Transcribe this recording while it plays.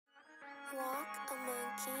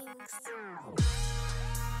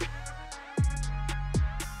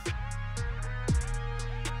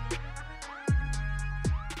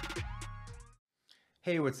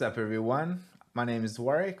Hey, what's up everyone? My name is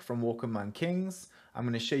Warwick from Walk Among Kings. I'm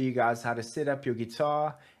going to show you guys how to set up your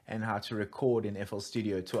guitar and how to record in FL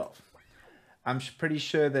Studio 12. I'm pretty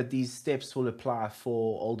sure that these steps will apply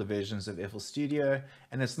for older versions of FL Studio,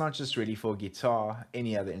 and it's not just really for guitar,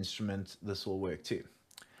 any other instrument this will work too.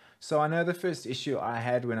 So I know the first issue I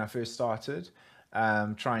had when I first started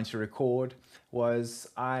trying to record was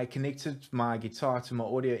I connected my guitar to my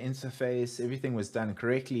audio interface. Everything was done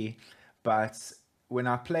correctly, but when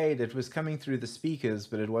I played, it was coming through the speakers,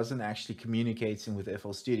 but it wasn't actually communicating with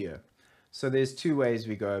FL Studio. So there's two ways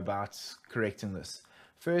we go about correcting this.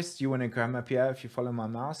 First, you want to come up here, if you follow my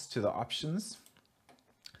mouse, to the options,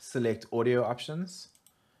 select audio options,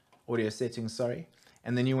 audio settings, sorry,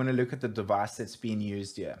 and then you want to look at the device that's being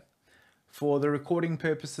used here. For the recording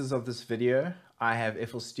purposes of this video, I have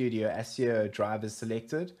FL Studio ASIO drivers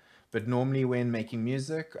selected, but normally when making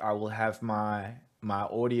music, I will have my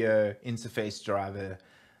audio interface driver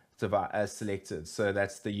selected. So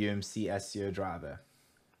that's the UMC ASIO driver.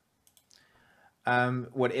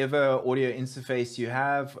 Whatever audio interface you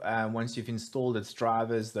have, once you've installed its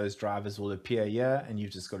drivers, those drivers will appear here and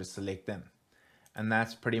you've just got to select them. And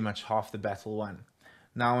that's pretty much half the battle won.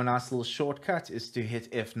 Now a nice little shortcut is to hit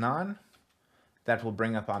F9. That will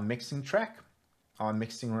bring up our mixing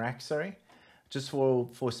rack, sorry. Just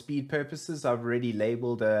for speed purposes, I've already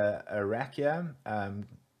labeled a rack here,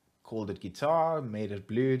 called it guitar, made it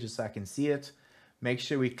blue just so I can see it. Make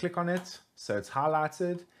sure we click on it so it's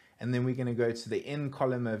highlighted, and then we're going to go to the in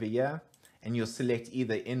column over here, and you'll select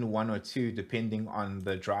either in 1 or 2 depending on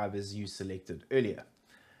the drivers you selected earlier.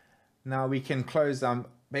 Now we can close,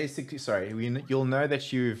 basically, sorry, you'll know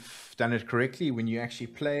that you've done it correctly when you actually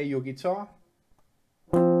play your guitar.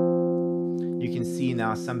 You can see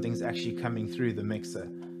now something's actually coming through the mixer.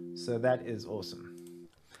 So that is awesome.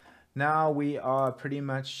 Now we are pretty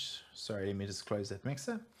much, sorry, let me just close that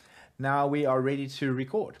mixer. Now we are ready to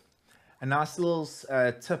record. A nice little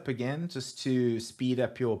tip again, just to speed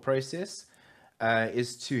up your process,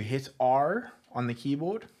 is to hit R on the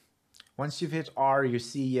keyboard. Once you've hit R, you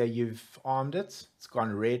see you've armed it. It's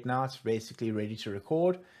gone red now, it's basically ready to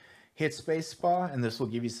record. Hit spacebar, and this will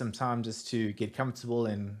give you some time just to get comfortable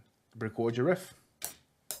and record your riff.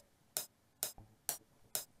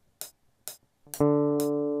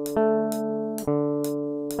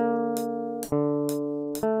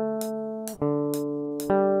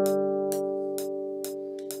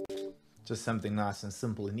 Just something nice and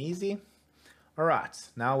simple and easy. All right,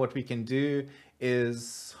 now what we can do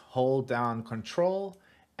is hold down Control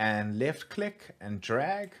and left click and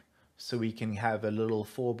drag, so we can have a little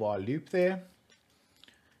 4-bar loop there.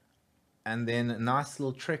 And then a nice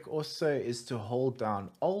little trick also is to hold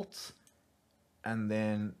down Alt and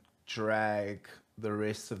then drag the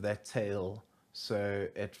rest of that tail so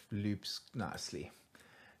it loops nicely.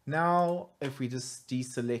 Now, if we just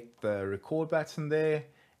deselect the record button there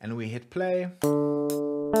and we hit play,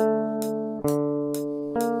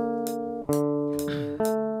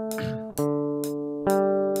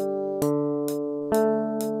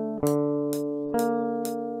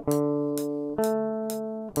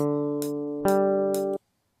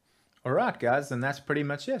 Alright guys, and that's pretty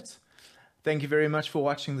much it. Thank you very much for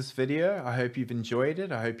watching this video. I hope you've enjoyed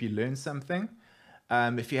it. I hope you learned something.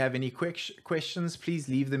 If you have any questions, please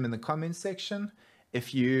leave them in the comments section.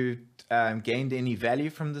 If you gained any value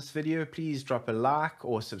from this video, please drop a like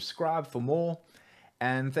or subscribe for more.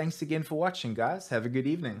 And thanks again for watching, guys. Have a good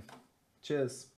evening. Cheers.